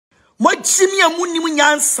jimi amunimu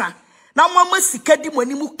nyansa. Na mama sikadi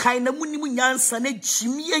mwanimu kaina munimu nyansa ne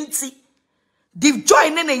jimi enti.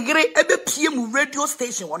 Div0y ne yere ebe PM radio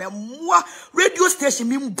station wane mwa radio station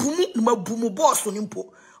mi mbumu numa bumu boss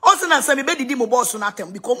nimpo. Onse na nsa mi be didi mo boss na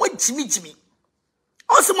atem because mo jimi.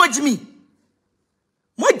 Onse mo jimi.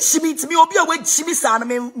 Mo jimi timi obi a we jimi sa na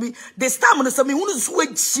me this time no so me hunu so we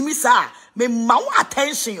jimi sa me ma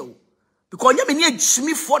attention yo. Because nya me ne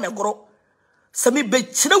jimi fo na goro. Se me be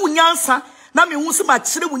kire wunyansa na me hu se ma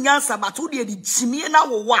kire wunyansa but wo de jimi na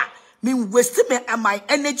wo wa me waste my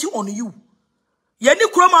energy on you. Yeni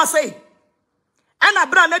kroma say ana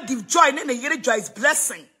bra na Div0y ne yere Joyce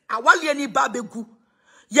blessing awale ni ba begu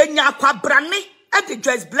yenya akwabrane e de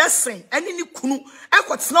Joyce blessing eni ni kunu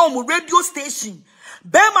ekotena o radio station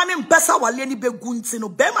be ma ne mpesa wale ni begu nti no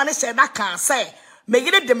be ma ne she na kan say me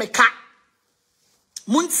yere de meka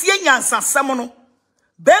muntie nyansa sem no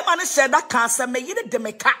be ma ne she da kan say me yere de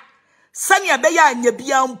meka sanya be ya anya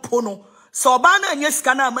bia mpo no so ba na anya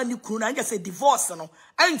sika na ama ni kunu na anya say divorce no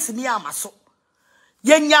antimi amaso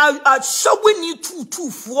yenya shawini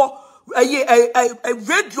tutufuo a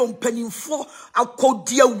radio mpanimfo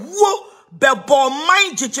akodia wo bebo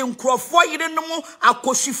mind jeje nkrofo yire no mo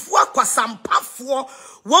akohifo akwasampafo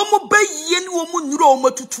wo mo bayiye ni wo mo nyuro wo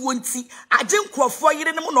matutuo nti aje nkrofo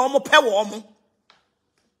yire no mo na wo mo pe wo mo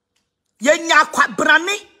yenya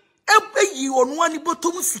akwabrane ebeyi onu ani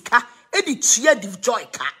botom sika edi tua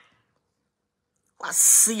Div0y ka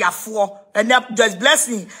Wasiafo and Joyce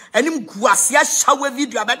blessing and him guasia shower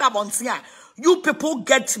video about bontia. You people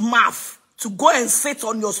get math to go and sit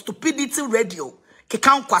on your stupidity radio.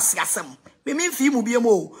 Kekan kwasiasem. Me mean fi mu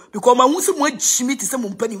biemo because my won't mo jimi to say mo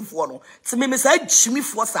mpanimfo no. To me say jimi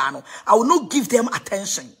for sa no. I will not give them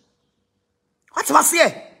attention. What was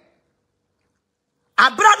here?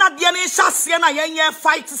 Abrana de ne hyasia na yenye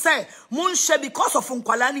fight say monhye because of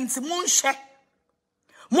nkwala ni nti monhye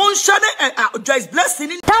Joyce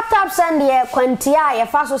blessing tap send ye kwantia ye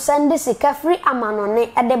fa so send sika free amanone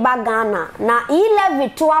e de bagana na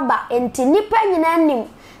e-levy to aba enti nipa nyina nim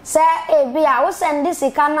se e bia wo send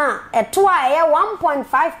sika na e to a ye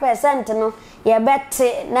 1.5% no ye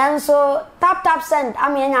beti nanso tap send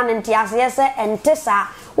amenya nti ase se entesa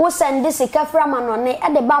wo send sika free amanone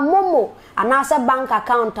e de ba momo anase bank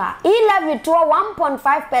account e-levy to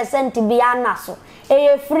 1.5% bia na so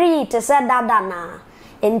e free te se dada na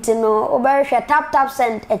Entino oberesha tap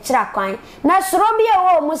send e chira kwan na sorobi e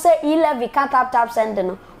wo mu se e-levy ka tap send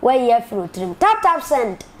no we ye fruit trim tap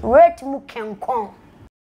send rate mu kenkon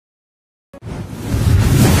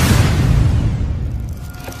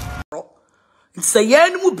say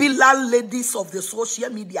yen mu be ladies of the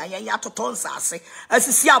social media yen ya toton sase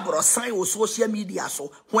asisi abrosan o social media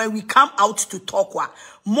so when we come out to talk wa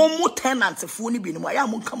momo tenant fo ni bi no ya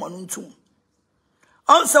mo kama no ntum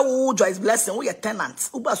Answer Joyce blessing we tenants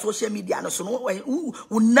uba social media no so no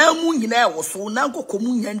unamu nyina e wo so nanko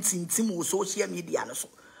komu nya ntintim wo social media no so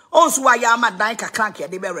onso wa ya ma dan kakra ke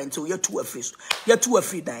de be rent o yetu afri so yetu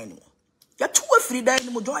afri dan ni yetu afri dan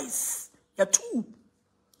ni mo Joyce yetu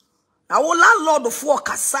na wo landlord for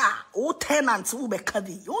kasa wo tenants wo be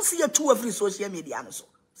kadi onso yetu afri social media no so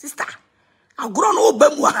sister agro no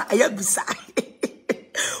obamu a ya bisa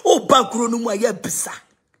obagro no mu a ya bisa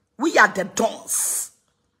we are the dons.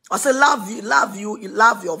 I say love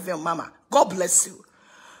your film, mama. God bless you.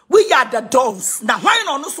 We are the dons. Now why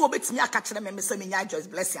no so betimi aka me say me nya Joyce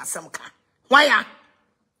blessing asem ka. Why ya?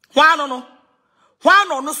 Why no? Why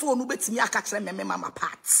no so no betimi aka me mama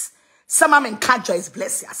parts. Some am nka Joyce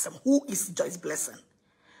blessing asem. Who is Joyce blessing?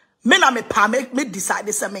 Me na me pa me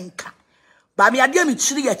decide say me nka. Ba me ade me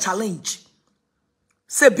chiri a challenge.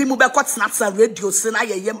 Say bi mu be kwatena radio se na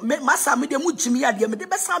ye masa me de mu jimi ade me de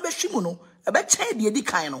be san be hwimu no. Ebe chen de di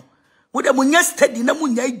kan no wo de munya steady na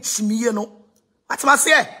munya jimiye no atma se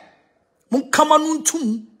mun kama no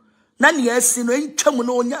ntum na ne asi no entwam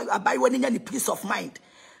no onya abai wani nya ni peace of mind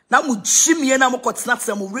na mu jimiye na mu kotena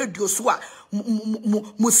tsam radio so a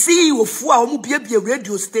mu see ofu a mu bia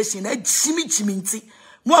radio station na jimi nti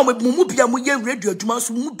mu bia mu ye radio adwuma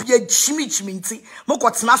so mu bia jimi nti mu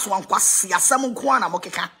kotena so ankwase asam nko na mu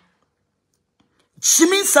keka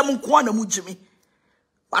jimi sam nko na mu jimi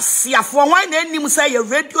Wasiafo why na enim say your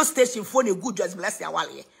radio station for a good Joyce bless ya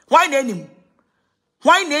wale. Why na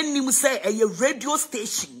enim say a radio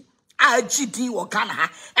station RGD or Ghana ha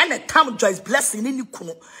and a time Joyce blessing ni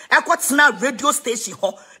kunu. Ekotena radio station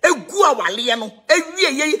ho egu awale no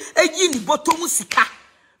ewie ni botom sika.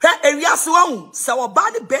 He ewia se won se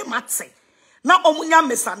oba ne be mate. Na omunya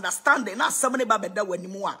misunderstanding na asem ne ba beda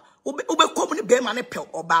wanimu a obekom ne be ma ne pe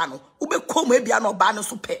oba no. Obekom ebia na oba no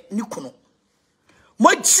so pe ni kunu. Mo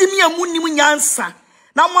jimi amunim nyansa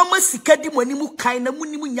Na mama sika di mo animu kan na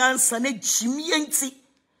munimu nyansa na jimi enti.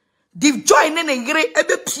 Div0y ne yere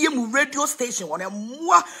ebe pie mu radio station wona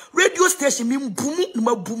moa radio station mi mbumu na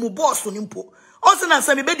mabumu boss ni mpo. Also na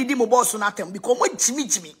say me be didi mo boss na atem because mo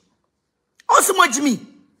jimi. Also mo jimi.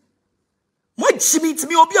 Mo jimi to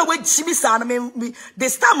me obi a we jimi sa na me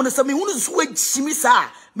this time no say me hunu so we jimi sa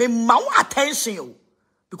me ma attention yo.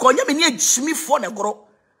 Because nya me ne jimi fo na goro.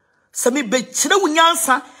 Say me be kire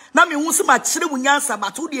wunyansa na me hu se ma kire wunyansa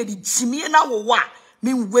but wo de jimi na wo wa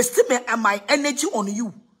me waste me and my energy on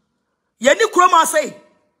you. Yeni kroma say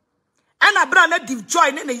ana bra na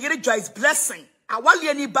Div0y ne yere Joyce blessing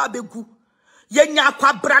awale ni ba begu yenya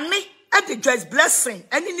akwabrane e de Joyce blessing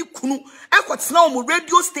eni ni kunu ekotena o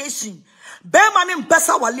radio station be ma ne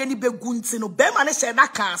mpesa wale ni begu nti no be ma ne she na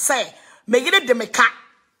kan say me yere de meka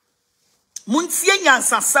muntie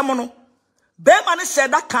nyansa sem no be ma ne she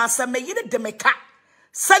da kan say me yere de meka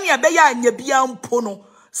sane be ya anya bia mpo no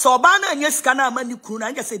so ba na anya sika na ama ni kunu na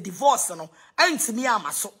anya say divorce no antimi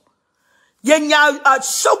amaso yenya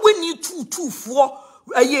shawini tutufuo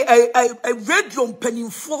a radio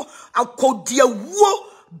mpanimfo akodia wo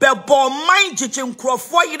bebo mind jeje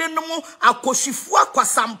nkrofo yire no mo akoshifo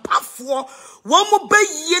akwasampafo wo mo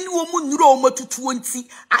bayiye ni wo mo nuro wo matutuo nti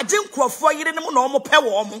aje nkrofo yire no mo na wo mo pe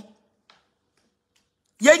wo mo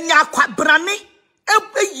yenya akwabrane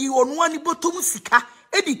ebeyi onu ani botom sika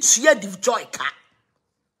edi tua Div0y ka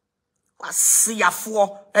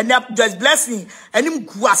Asiafo and just blessing and him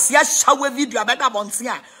guasia shower video about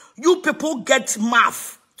bontia. You people get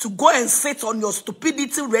math to go and sit on your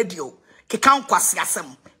stupidity radio. Kekan kwasiasem.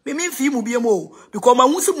 Me mean fi mu biemo because my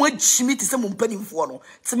won't mo jimi to say mo mpanim fo no.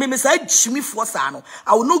 To me say jimi fo sa no.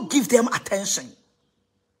 I will not give them attention.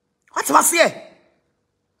 What was here?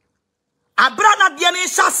 Abrana de ne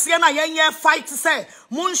hyasia na yenye fight say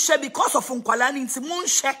monhye because of nkwala ni nti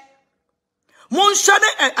monhye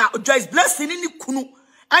Monshane Joyce blessing ni kunu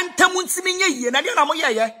antamu ntimi nye yie na de na mo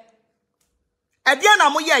yeye e de na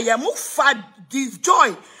mo yeye mo fa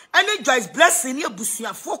Div0y any Joyce blessing ni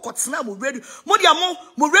abusuafo kotena mo radio mo de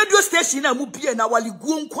mo radio station na mo bie na wale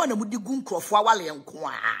guo nko na mo di gu nkrofo awale nko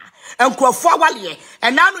a nkrofo awale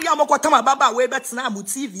e na anu ya mo kotama baba we betena mo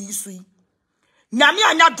TV isu yi nyame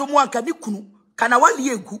anya domo anka ni kunu kana wale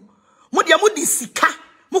egu mo di sika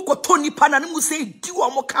Moko nipa na mu say di wo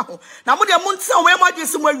mo ka ho na mo de mo ntia wo ma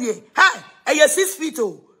dwese mo awie ha eye 6 feet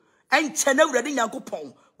o enche na wurade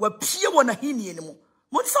nyankopon wa pie wo na hini ni mo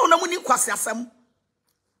ntia wo na mu ni kwase asem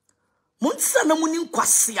mo ntia na mu ni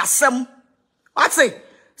kwase asem ate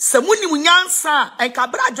se mu ni munyansa enka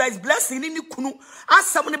bra Joyce blessing ni kunu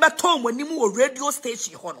asem ne beto mo ni mu wo radio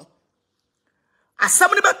station ho no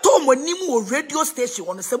asem ne beto mo ni mu wo radio station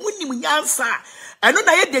ho no se mu ni munyansa eno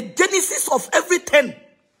na ye the genesis of everything.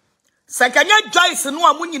 Sakanya Joyce no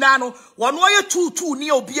amunyina no wono ye tutu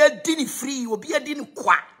ni obi adi ni free obi adi ni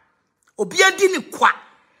kwa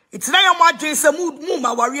itina ya mo adwen se mu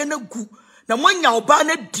ma ware na gu na monya oba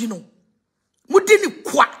na di no mudi ni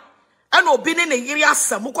kwa ana obi ne yiri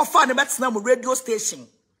asam kofa ne betena mo radio station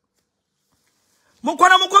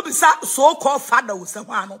mukona mukobisa so called father wo se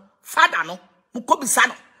ho ano father no mukobisa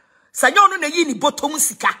no sanya ono na yi ni bottom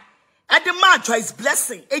sika e de ma Joyce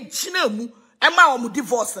blessing e gina mu Emma omu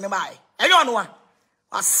divorce ne mai. Eyo no wa.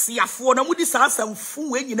 Asiafo na mudi sansa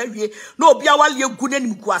mfu we nyina wie. Na obi awale egu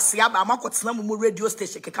nanim ku asia ba makotena mu radio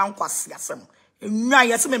station keka nkwa asiasem. Enwa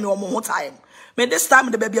yese me wo mo time. Me this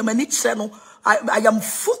time the baby amani kire no I am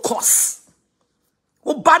focused.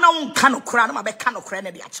 Wo bana wonka no kra na mabeka no kra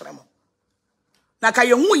na de akire mo. Na ka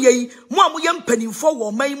ye hu ye mo amu ye mpanimfo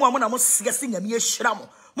wo man mu na mo sie se nyame ehira mo.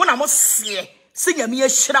 Mo na mo sie se nyame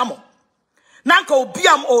ehira mo. Nanka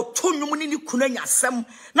obiam o tonwum ni kunu anyasem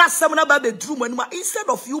na asem na ba bedru mu anima instead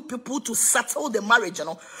of you people to settle the marriage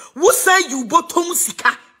no wo say you bottom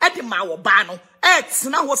sika e de ma wo ba no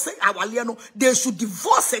tena wo say awale no they should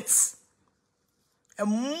divorce it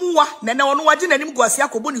emwa nene wono waje nanim guase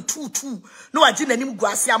akobo ni tutu no waje nanim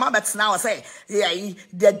guase ama betena wo say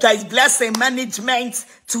the Joyce blessing management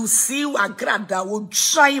to see Agradaa wo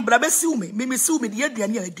try bra be si umi me si umi de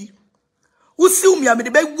aduane adi wo si umi am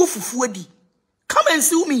de be wo fufu adi. Come and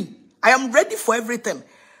see me. I am ready for everything.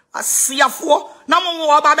 Asiafo na mo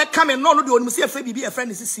wo ba be come no no de onum see afre bibi e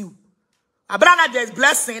friend is see you. Abrana Joyce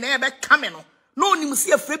blessing e be come no. No onum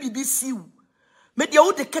see afre bibi see you. Me de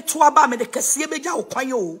wo de keto ba me de kase be ja wo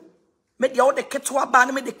kwan o. Me de wo de keto ba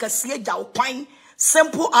na me de kase ja wo kwan.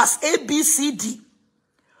 Simple as ABCD.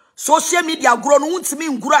 Social media grow no untimi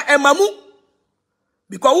ngura emamu.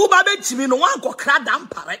 Because wo ba be jimi no wan kokra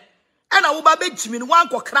dampare. E na wo ba be jimi no wan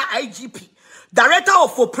kokra IGP. Director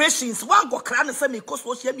of operations, one go cry and say me cause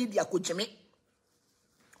social media ko jeme.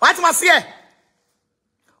 What must say?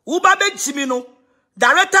 Ubabe Jimino,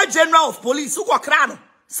 Director General of Police, uko krano.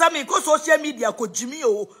 Sami ko social media ko Jimmy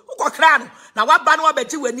uko krano. Na wabano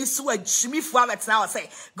beti when you see Jimmy Fuamet now say,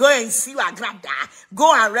 go and see Agradaa,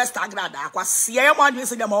 go and arrest Agradaa. Kwa siya mo anjin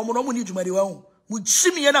siya mo no muni jumari wa. Mu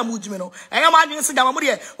Jimmy na mu Jimmy no. Aya mo anjin siya mo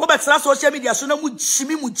de. Wo betra social media so na mu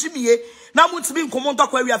Jimmy na mu tibi nkomo ntwa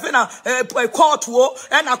kwa wi afa na court wo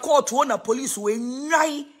na court wo na police wo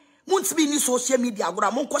nyan. Mu tibi ni social media agora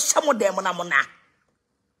mo nko hye mo dem na mo na.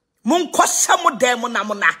 Munko shamo demo na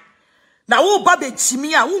mona. Na wo babe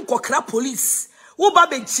chimia unko kra police. Wo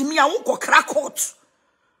babe chimia unko kra court.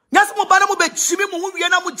 Nyas mo bana mo be chimi mo wie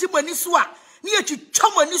na mo jima ni so a. Ni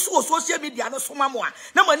etwitwa mo ni so social media no so mamo a.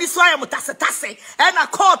 Na mo ni so aye mo tase na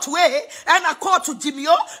court we, na court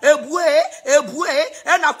jimio,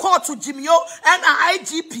 ebue, na court jimio, na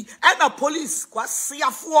IGP, na police kwa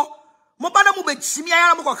siafo. Mo bana mo be chimia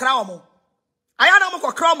ya mo kokra omo. Aya na mo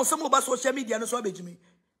kokra omo se mo ba social media no so abejimi.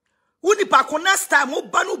 Uni pa ko next time wo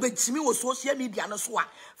ba no betimi wo social media no so a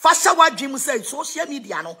fasha wadwem say social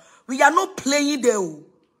media no we are not playing there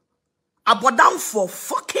abodan for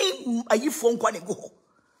fucking ayifo nkwa ne go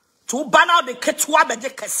to ba na de ketwa beje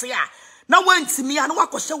kese a na wantimi a na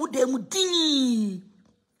wakɔhye wo da mu din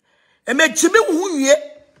emejimi wo nwie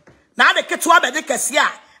na de ketwa beje kese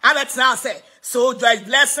a abetna say so Joyce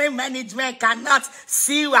Blessing management cannot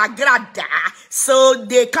see Agradaa, so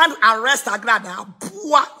they can't arrest Agradaa.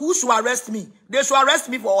 Who should arrest me? They should arrest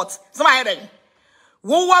me for what? Somebody.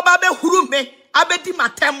 Wo babe huru me abedi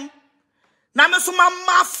matem. Na me so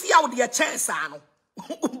mafia with your chance ano.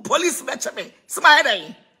 Police betcha me.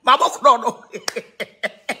 Somebody. Babo krono.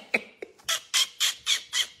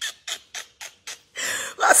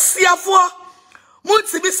 La siafo.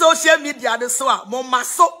 Munti bi social media de so a mo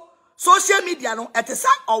maso. Social media no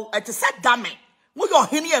etesa dame. Wo yo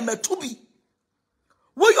hini emetubi.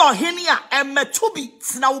 Wo yo hini a emetubi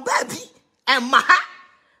tina wo baby emaha.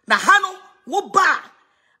 Na hano wo ba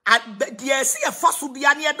de se e faso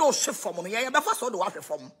bia ne do hwe fom no ye be faso do hwe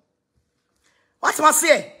fom. What am I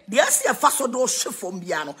say? De se e faso do hwe fom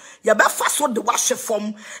bia no ye be faso de hwe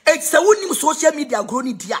fom. E se wonim social media gro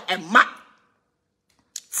ni dia ema.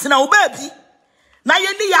 Tina wo baby na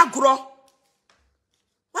ye ni agro.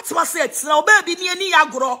 What am I say? It's now baby ni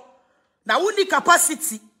agro. Na uni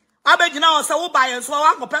capacity. Abegina on say wo buy and so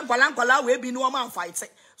wa penkwala we bi no man fight.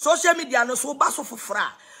 Social media no so ba so fofra.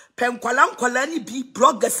 Penkwala ni bi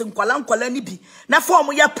bloggers nkwala ni bi. Na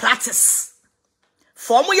form ye practice.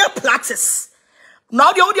 Form ye practice.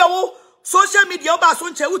 Now the audio social media ba so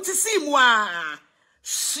nche uti si mu a.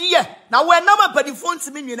 Share. Na we na ma padi phone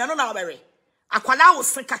ti me no na obere. Akwala wo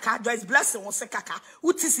se kaka Joyce Blessing wo se kaka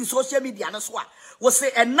uti si social media no so a wo se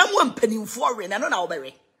enam wo mpanimfo we na no na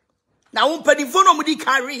obere na wo mpanimfo no mudi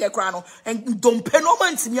carry he kra no dompe no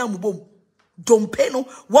mantimi amubom dompe no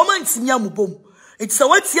wo mantimi amubom it's a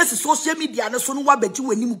what yes social media no so no wabaji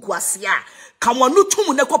wanim kuase a ka wonu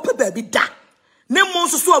tum ne kope ba bi da ne mo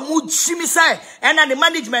so so amu chimi say and the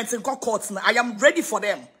management in court I am ready for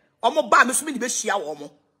them omo ba me so me be hia wo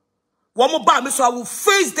mo ba me so I will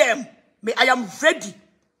face them. I am ready.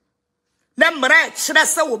 Nemre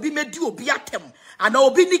chrese obi medi obi atem ana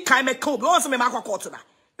obi ni kan me kan obi won se me makwa court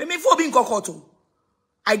na me for obi nko court.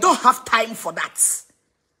 I don't have time for that.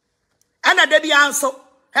 Ana de bi anso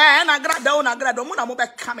na Agradaa mo na mo be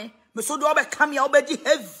kame me so do obe kame ya obeji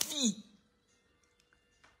heavy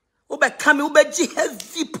obeji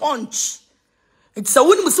heavy punch. It's a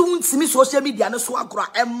woni so untimi social media no so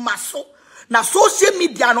agora emaso na social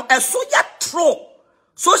media no eso ya tro.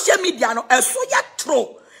 Social media no eso ya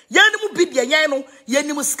tro. Yanimu bibia yen no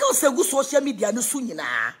yanimu skills egu social media no so nyina.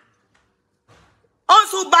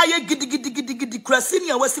 Also buy ye gidi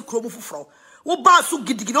krasini awasi kromu fufro. Wo ba so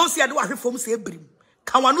gidi on se ade wa hwefom se ebrim.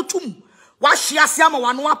 Kan wano tum. Wa hia se ama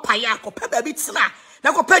wano apaye akopa ba bi tina.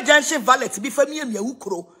 Na kopa junction valet bi famia mia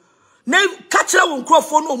wukro. Na kachira won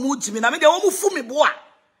krofo no mu jimi na me de wo mu fu me bo a.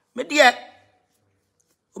 Me de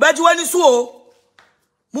obaji wani so o.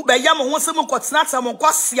 Mu be yam ho se mo kotena mo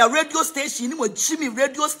kwasia radio station ni mo Jimmy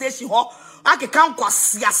radio station ho akeka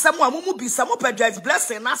nkwasia sem a mu bi se mo Joyce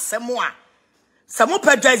Blessing na sem a se mo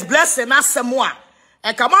Joyce Blessing na sem a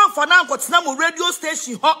e ka man for na nkotena mo radio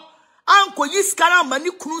station ho anko yiskara ma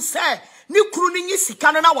ni kunu se ni kunu ni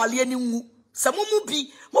nyisika na wale ni nwu se mo mu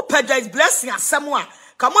bi mo Joyce Blessing asem a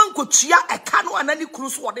ka man kotua e ka no anani kunu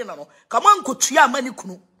so wode no ka man kotua ma ni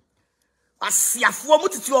kunu asiafo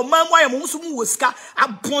mutiti o man moye mo so mu wosika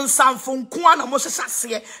abonsanfo nko na mo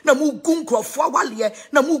hyehyase na mu gunkrofo awale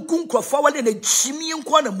na mu gunkrofo awale na jimi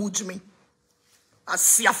nko na mu jimi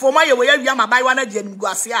asiafo maye we ya mabai wa na je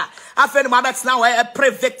nimguase a afa ni ma betena wa e pre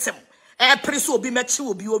victim Preso obi mechi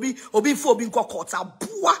obi fo obi nko court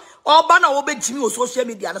aboa oba na wo be jimi o social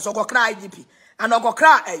media na so kokra IGP and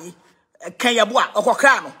okokra Kenyeboa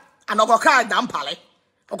okokra no and okokra dampale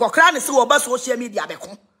okokra ne se wo ba social media be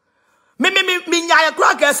ko me nya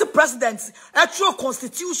kra ga se president actual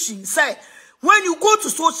constitution say when you go to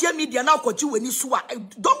social media now kwaji weni so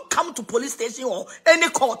don't come to police station or any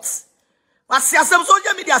court wasi asem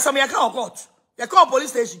social media asem ya ka court ya ka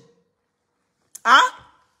police station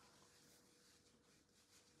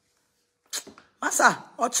Masa,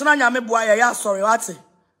 ochina nyame boa ya sorry wate.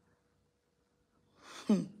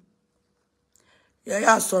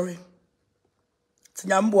 Ya sorry. Ti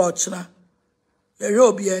nyame boa ochina. Ya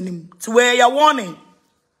obi anim. Ti we ya warning.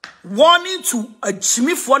 Warning to a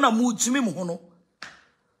jimifo na mu jimi mu ho no.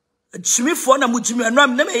 A jimifo na mu jimi anu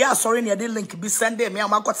am na me ya sorry na de link bi send me am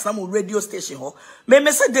akotena mu radio station ho.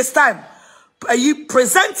 Me say this time you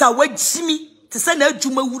presenter we jimi ti say na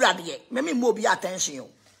adwuma wura de. Me mo obi attention yo.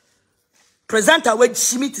 Presenter we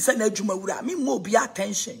jimi ti say na adwuma wura. Me mo obi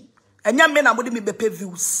attention. Enya me na mo de me bepe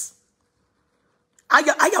views.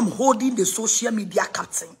 I am holding the social media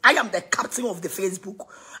captain. I am the captain of the Facebook.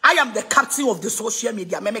 I am the captain of the social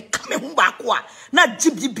media. Me come home back na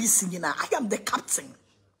GBBC na. I am the captain.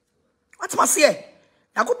 What must say?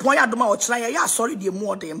 Na go point adoma o chira ya sorry the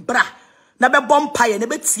more than bra. Na be bompaye na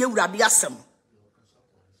be tie urade asem.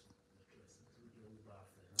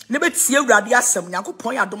 Na be tie urade asem. Na go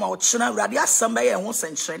point adoma o chira urade asem be ye ho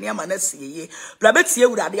senchene ama na sieye. Bra be tie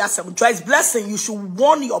urade asem. Joyce blessing you should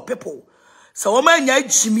warn your people. So woman nya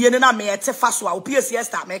jimie na me ete fa so a PCS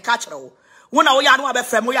star me ka kire wo wona wo ya no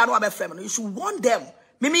abefrem wo ya no abefrem no you should warn them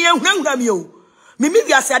mimi ye hunahuna mi o mimi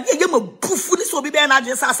wiase ade ye mabufu ni so obi be na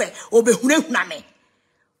agye say obehunahuna me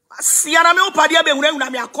asiara me opade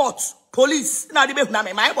obehunahuna me a court police na de behuna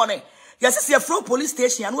me my bone yes say from police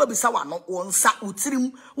station and we be sawa no wonsa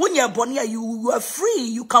utirim wonya bone you are free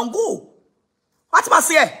you can go what must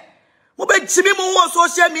say mo be jimi mo on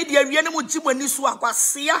social media wie ne mo jimani so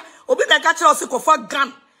akwasea obi na ka kire o se kofa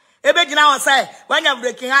gun ebe gina won say when you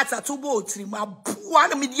breaking heart Atuutuu tirim aboa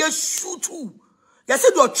na media shoot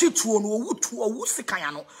yes do twituo no owu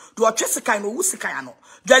sikan no do twesikan no owu sikan no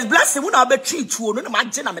Joyce blessing una be twituo no na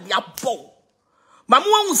magye na me dia bo mama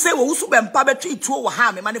won say wo so be mpa be twituo wo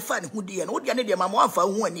ha me manifa ne hu die no wo die ne de mama afa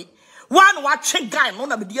hu ani one wa twe guy no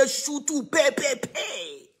na me dia shoot pe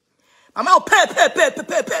mama pe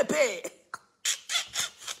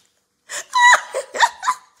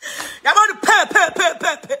ya want pe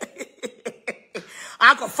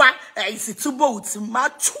Uncle Fa isi tubo uti ma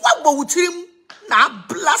chwa bo utirim na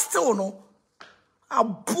blast no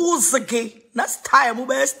abuzege next time we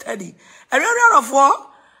be steady and of war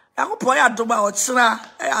I go point adoma ochina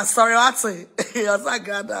I'm sorry what say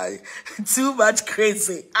Agradaa too much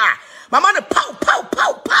crazy mama the pow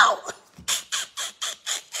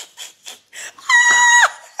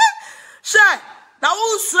Sure now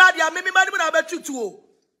who sra dia meme mani na be tutu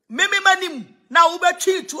meme manim na wo be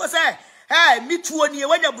tutu say me tuo nie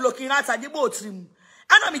wanya blocking out ade bo otrim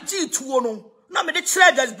ana me tuo no na me de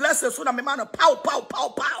kire Joyce blessing so na me man pow pe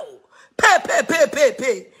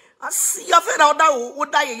asi ya fe na wo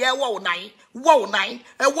da ye wo nine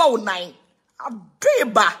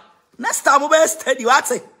adeba next time we be steady what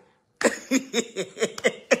say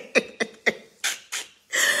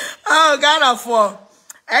oh God for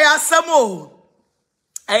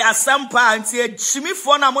asam pa anti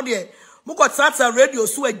jimifo na mo de mo ko tata radio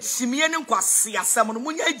so ajimie ne nkwase asam no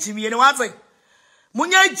munya ajimie ne wate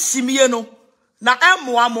munya ajimie no na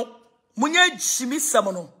emoa mo munya ajimi sam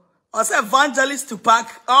no o say evangelist to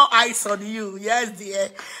pack all eyes on you yes dear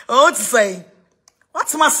what to say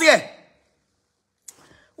what must say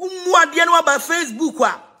umu ade no ba Facebook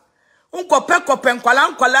a unkope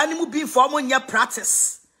nkwala ni mu bi for mo nya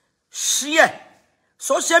practice share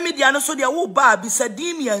social media no so dia wo ba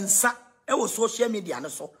bisadim yansa e wo social media no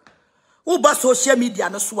so wo ba social media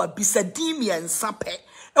no so bisadim yansa pe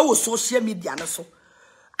e wo social media no so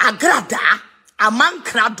Agradaa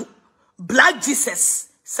amankrado Black Jesus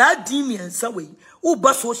sa dim yansa we wo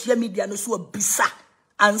ba social media no so bisa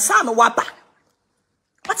ansa no waba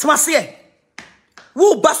what must say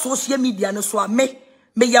wo ba social media no so me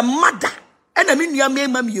ya mada e na me nua me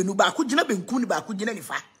ma mienu ba ko gina benku ni ba ko gina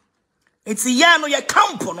nifa it's ya no ye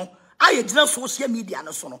camp no aye gina social media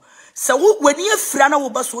no so no se wo wani afira na wo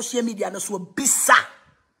ba social media no so bisa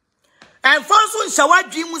and fanso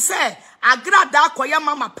nshawadwi mu se Agradaa koya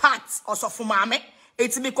mama part osofo maame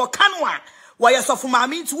eti me ko kanwa wo ye sofo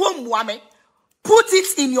maame nti wo mboa me put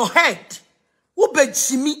it in your head wo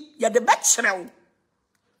bejimi ye de be kyerew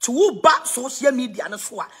to wo ba social media no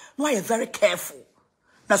so no are very careful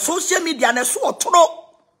na social media no so otoro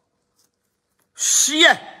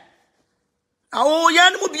Share. Oh,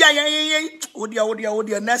 yan mo biya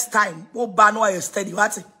odia next time. Mo ba no you steady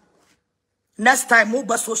what? Next time mo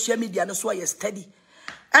ba social media no so you steady.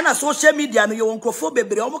 And a social media no you nkrofo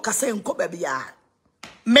bebre omo kasa enko ba bia.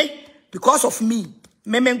 Me because of me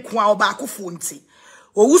nko a oba akofo nti.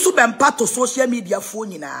 Owusu bempa to social media fo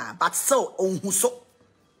nyina but still onhu so.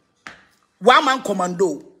 One man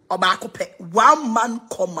commando. One man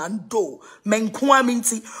commando. Menko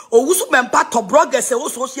aminti. Owusu bempa to bloggers e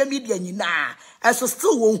social media nyina. Eso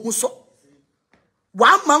still onhu so.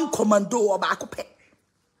 One man commando obakope.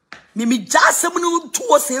 Mimi jasem no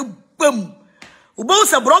to se bam. Ubo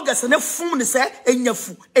se bloggers ne fun ne se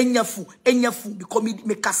enyafu because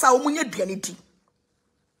me kasa omunye duane ti.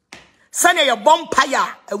 Sane ye bompire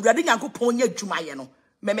awurade nyankopon nya dwumaye no.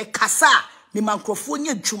 Me kasa me mankrofo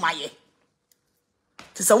nya dwumaye.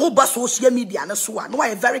 Tisa wo ba social media na so no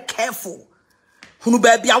I very careful. Hunu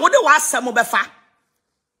baby a wo de wa asem befa.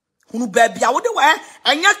 Hunu baby a wo de wa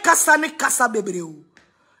enya kasa ne kasa bebre o.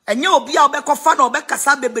 Enya obi a obekofa na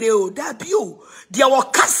obekasa bebre o. Da bi o. De wo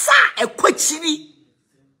kasa ekwachiri.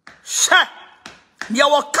 Sha. De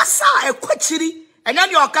wo kasa ekwachiri. Enya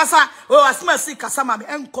de wo kasa o asema si kasa ma me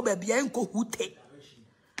enko baby enko hute.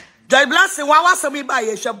 Joy blessing wa wasem ba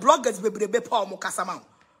ye hwe bloggers bebre be pa o mo kasa ma.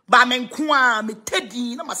 Ba menko a me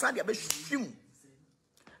tedi na masade abehwim.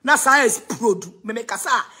 Na science produ me kasa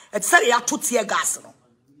et say ya totie gas no.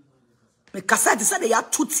 Me kasa et say ya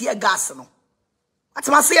totie gas no.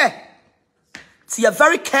 Atama say so you're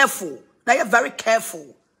very careful. Now you're very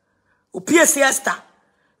careful. O PSSta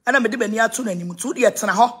ana me de bani atu na nim tu de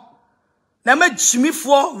etena ho. Na ma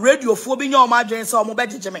jimifo radio fo bi nya o ma adwen se o mo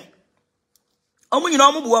begege me. O mo nyina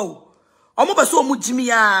o mo boa o. Omo beso omo jimi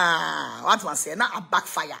ya what was say na a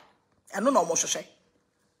backfire eno na omo hwehwe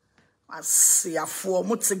asiafo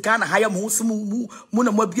mo te Ghana haya mo so mu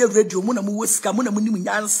na mo bia radio mo na mo wesika mo na mo nim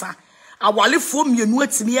nyansa awalefo mienu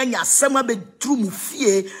atimi anya asem abedru mu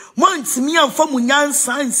fie mo antimi amfa mu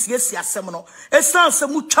nyansa ansiesi asem no esanse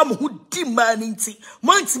mu twa mo ho di man nti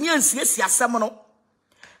mo antimi ansiesi asem no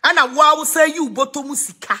ana wawo say you boto mu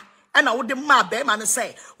sika ana wo de ma be ma ne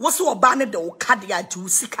say wo so oba ne de wo kade atu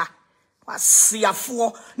sika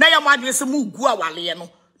asiafo na ya madwe se mu gu awale no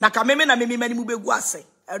na ka meme na meme mani mu begu ase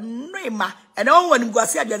enoima ene won wani gu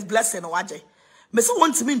ase just blessing no waje me se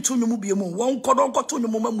won timi ntu nwumu bie mu won kodo nkoto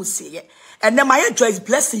nwumu ma mu seye ene my Joyce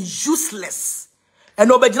blessing useless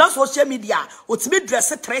ene obegina social media otimi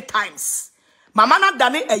dress 3 times mama na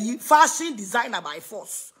dane ayi fashion designer by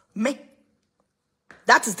force me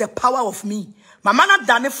that is the power of me mama na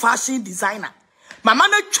dane fashion designer mama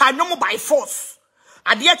na twa nwomu by force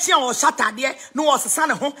Adia tia o shata de no o sesa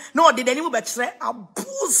ne ho no o de dani mu be kire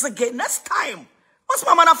abuse again next time. What's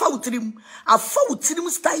mama na fa utirim? Afa utirim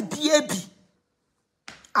style bi.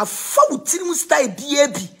 Afa utirim style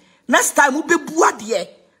bi. Next time u be bu ade.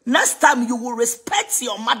 Next time you will respect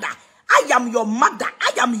your mother. I am your mother.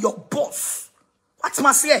 I am your boss. What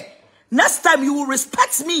must say? Next time you will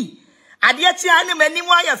respect me. Adia tia ane mani mu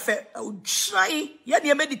ayefe. O try ye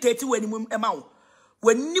de meditate wani mu ema.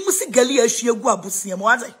 When you see Galia, she go abusi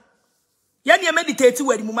moaze. Yani meditate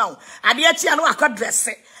where you mount. Adiatia no aka dress.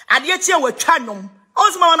 Adiatia we chanum.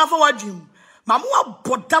 Also, my for what you. Mamma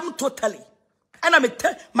bottom totally. And I'm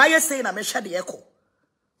my say, na me share the echo.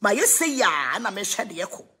 My say, ya, and I me share the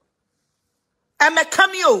echo. And me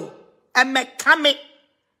cameo, and me kame.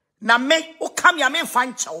 Na me, o come ya me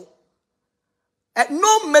fan chow.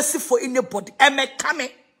 No mercy for anybody. And me kame.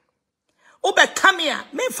 Obe come ya,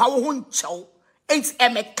 me fa wo chow. Ain't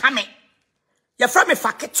eme kame. Ya fra me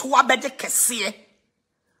faketwa bede kese.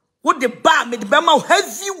 Wo de ba me de be ma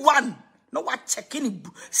heavy one. No what checking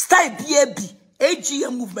style bi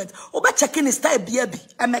AGM movement. O be checking style bi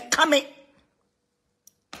eme kame.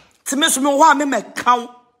 Timi so me ho me kan.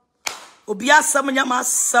 Obi asem nya ma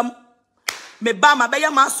asem. Me ba ma be ya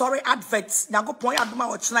ma sorry adverts. Nyankopon ya doma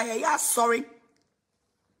wo chena ya sorry.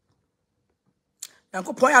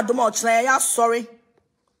 Nyankopon ya doma wo chena ya sorry.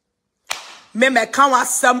 Me kan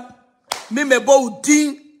wasam me bo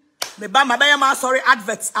din me ba ma be ma sorry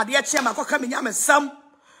adverts ade e chia makoka me nya me sam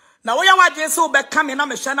na wo ya waje se wo be ka me na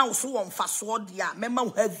me hye na wo so wo mfaso dia me ma wo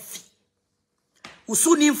heavy wo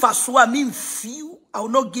so ni mfaso a me feel I will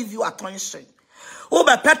not give you attention wo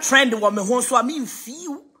be pet trend wo me ho so a me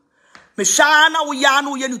feel me sha na wo ya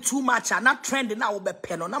no ye no too much na trend na wo be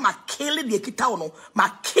pe no na ma kill de kita wo no ma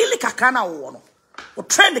kill kaka na wo no wo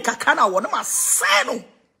trend kaka na wo no ma say no.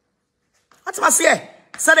 What must say?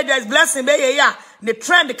 Said there is blessing be ya. The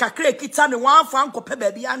trend kakre kita ne wan fa nkope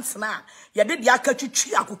baby ansna. Ye de dia ka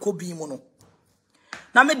twitwi akoko bi mu no.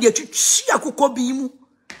 Na me de twitwi akoko bi mu.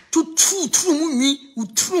 tutu munyi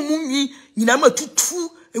utru munyi nyina ma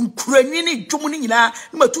tutu enkuranwi ne dwomu ne nyina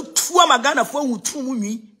ma tutu amagana fo utru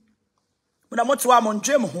munyi na moto a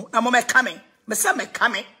mondwe mo ho na mo meka me se meka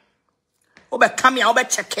me obeka me a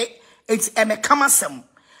obecheke enti emeka masem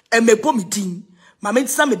emebo me din ma me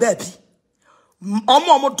ntsa me baabi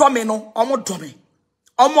omo dome no omo dome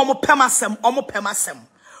omo pemasem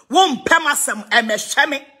won pemasem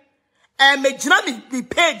emehweme emegyina me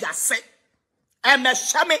page ase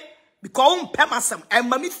emehweme because won pemasem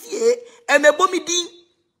emma me fie emebo me din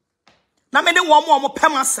na me ne omo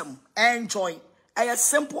pemasem enjoy as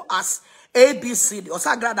simple as ABC. Or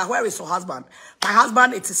Agradaa, where is your husband? My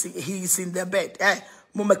husband, he is in the bed.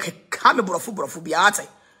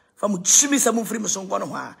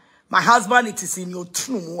 My husband, it is in your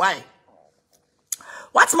tomb. Why?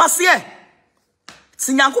 What's my say?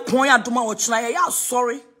 Sinyanku ponya duma ochna ya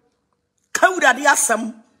sorry. Kauda dia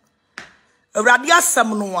sam. Radia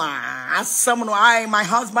sam no I my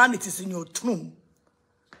husband, it is in your tomb.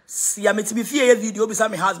 See, I meet me fear video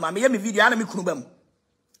beside my husband. Me video and me kunubem.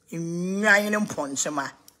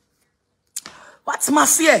 What's my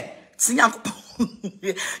say?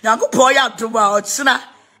 Yanko poya duma ochna.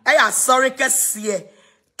 Sorry kasi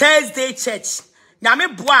Thursday church. Nyame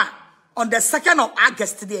boa on the 2nd of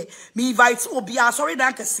August today. Me invite Obia. Sorry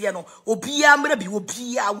dan kasi no. Obia mrebi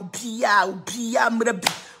Obia mrebi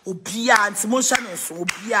Obia antimonsha so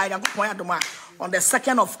Obia yanko poya duma on the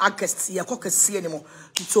 2nd of August. Yako kasi anymore.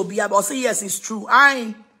 It's Obia but say yes it's true.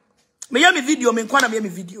 Me yami video me nkwana me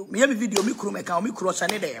yami video me kuru meka me kuru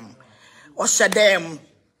chane dem o shedem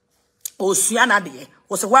o suana de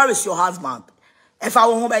o say where is your husband if I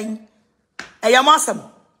won ban ayamasem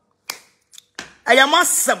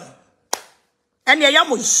ene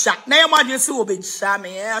ayamo sha na ayamo adwe se wo be sha me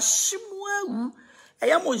ahyimu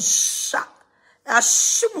ayamo sha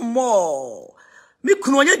ahyimu me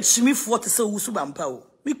kunu onye jimifo te se wusu bampa o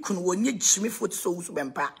me kunu onye jimifo te se wusu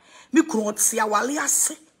bampa me kunu otse awale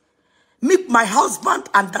ase. Make my husband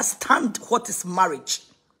understand what is marriage.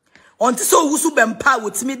 Until so wusu bempa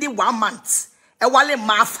with me the 1 month. E wale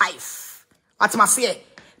ma 5. What ma say?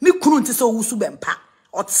 Me kunu until so wusu bempa.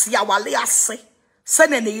 Otsi ya wale ase.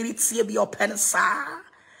 Sene ne iritie bi open sa.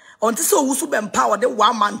 Until so wusu bempa or the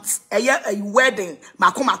 1 month. A wedding.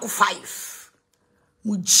 Mako 5.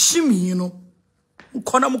 Mujimi you know.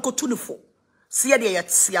 Mukona mukotunifo. See de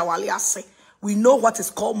yetsi ya wale ase. We know what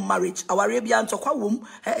is called marriage. Our Arabian tokwa womb,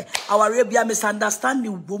 our Arabian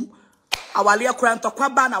misunderstanding womb. Our Lia Kuran tokwa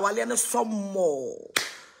ban, our Liana some more.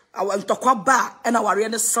 Our tokwa ba and our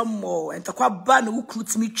Riana some more. And tokwa ban who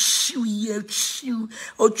includes me chew,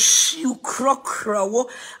 crow.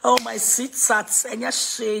 Oh, my sweet sats, and ya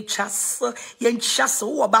she chas, yen chas,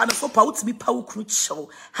 oh, about so pout me pow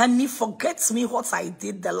crucial. Honey, forget me what I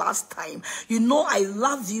did the last time. You know, I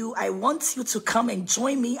love you. I want you to come and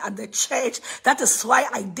join me at the church. That is why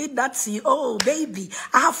I did that to you. Oh, baby,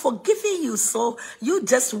 I have forgiven you. So you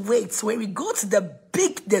just wait. When we go to the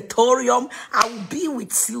big auditorium, I will be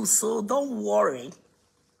with you. So don't worry.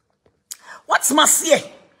 What's my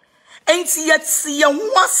say? Ain't yet see ya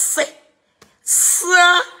was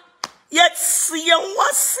sir. Yet see ya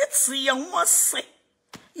was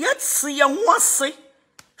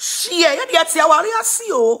she yet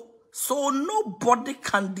so nobody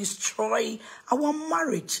can destroy our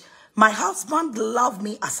marriage. My husband loved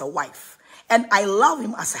me as a wife, and I love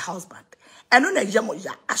him as a husband. And on a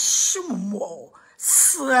yamoya, assume more,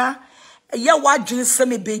 sir. Ya wajin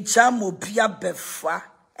semi be jamo bia befa,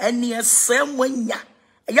 and ye same when ya.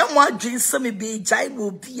 Ya wajin semi be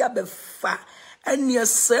jamo bia befa, and ye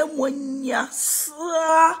same when ya,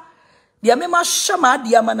 sir. Dia mema shama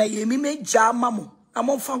dia mana ye mi me jamamu.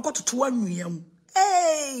 Amon fanko to 1 million.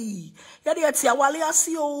 Hey,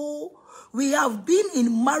 we have been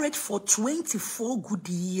in marriage for 24 good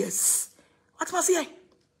years. What must ye?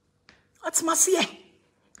 What must ye?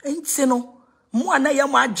 Ain't se no. Mwana ya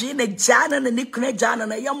majine jana na nikne jana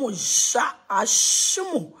na ya moja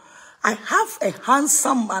ashumu. I have a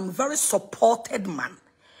handsome and very supported man.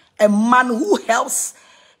 A man who helps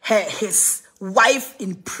his wife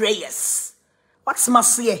in prayers. What's my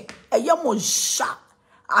say? A yamoja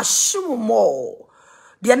ashumu mo.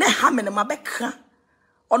 The ne hamene mabeka.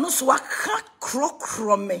 Ono so waka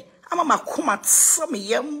krokro me. Ama makoma tsame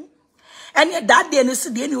yem. And that day no see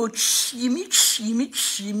the any chimi.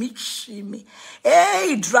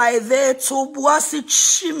 Hey, drive there to buasi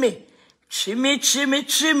chimi. Chimi.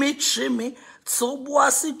 To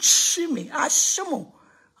buasi chimi. Ashumu.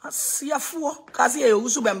 Asiafuo. Kasi ye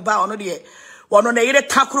usu bemba ono de. Wono na yire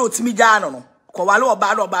takro timi jano no. Kwa wale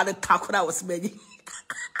obade takra was beji.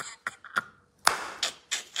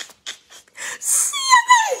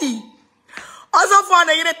 Also for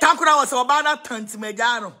na yire tankura was obana tanti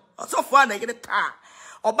mejano. Also for na yire ta.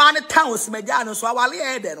 Obana tan was mejano so awale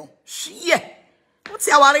ede no. Shie. What's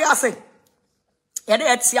awale ase? Yede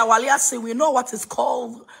etsi awale ase, we know what is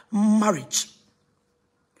called marriage.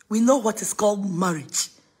 We know what is called marriage.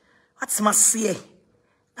 What's my say?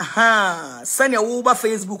 Aha, send your Uber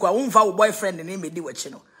Facebook. I won't vow boyfriend and name me do what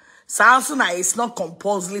you know. Samsung, it's not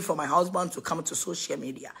compulsory for my husband to come to social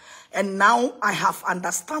media. And now I have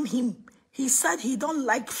understand him. He said he don't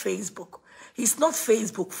like Facebook. He's not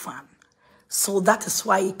Facebook fan. So that is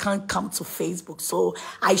why he can't come to Facebook. So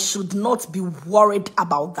I should not be worried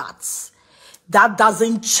about that. That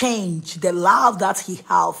doesn't change the love that he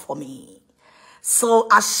has for me. So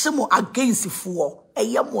Ashimo against the four.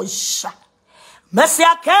 Eyamosha. Messi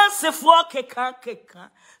against the four keka.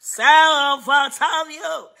 Self tell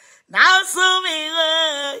you. Now so me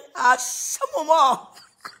Ashimo more.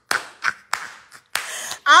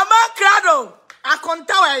 Agradaa.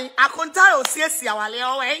 Akontawa siesi awale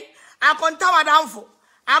owe. Akontawa madamfo.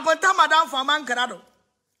 Akontawa madamfo Agradaa.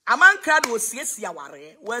 Agradaa siesi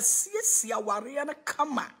aware. We siesi aware na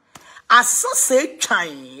kama. Aso se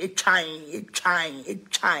chine.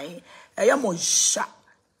 Eyamo sha.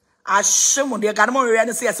 Ashemo de kadamo we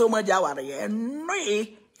na say so much aware. No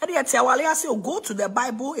e yeti awale ase go to the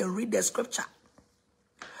Bible and read the scripture.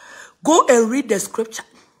 Go and read the scripture.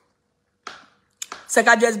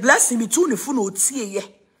 Seka just blessing me too ne funu otie ye.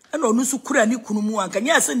 E no nu su kura ni kunu mu anka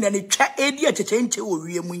nya se ne twa edi achechenche wo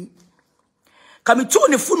wiemu. Ka me too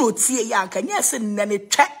ne funu otie ye anka nya se ne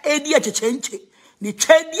twa edi achechenche. Ni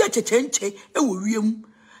twa edi achechenche e wo wiemu.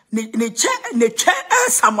 Ne twa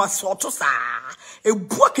esamaso to sa. E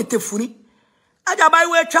bua ketefuni. Aja bai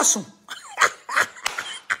we twa so.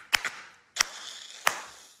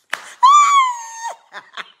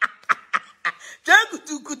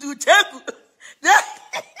 Kutu cheku.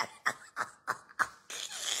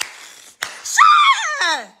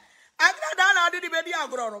 Agradaa na de be di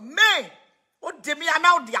agro no me o de me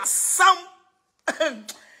now dia some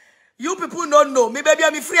you people don't know me baby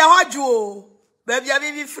me free e hwajo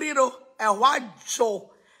baby me free no e hwajo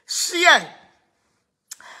share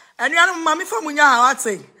and you mama fa munya ha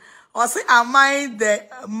wate o say am I the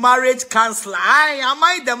marriage counselor am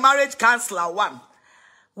I the marriage counselor one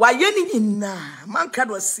why yeni na man crowd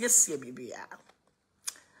was siesie bibia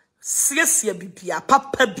siesie bibia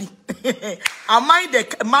papa bi am I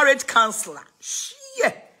the marriage counselor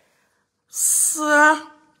share sir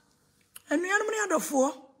and you many other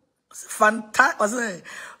four fantastic was it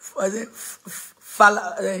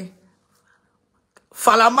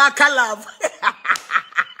falamaka love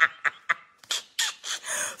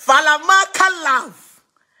falamaka love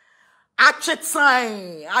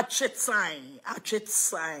Achetime.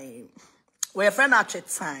 We're a friend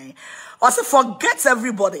Achetime. Also forget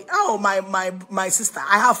everybody. Oh my sister.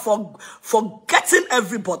 I have forgetting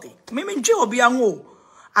everybody.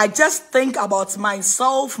 I just think about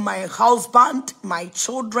myself, my husband, my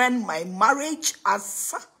children, my marriage. I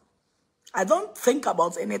don't think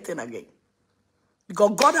about anything again.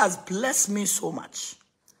 Because God has blessed me so much.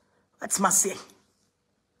 That's my say.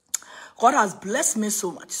 God has blessed me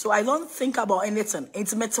so much. So I don't think about anything.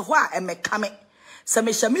 It's me to why and me come. So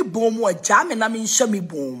me shami boom or jam and I mean shami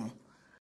boom.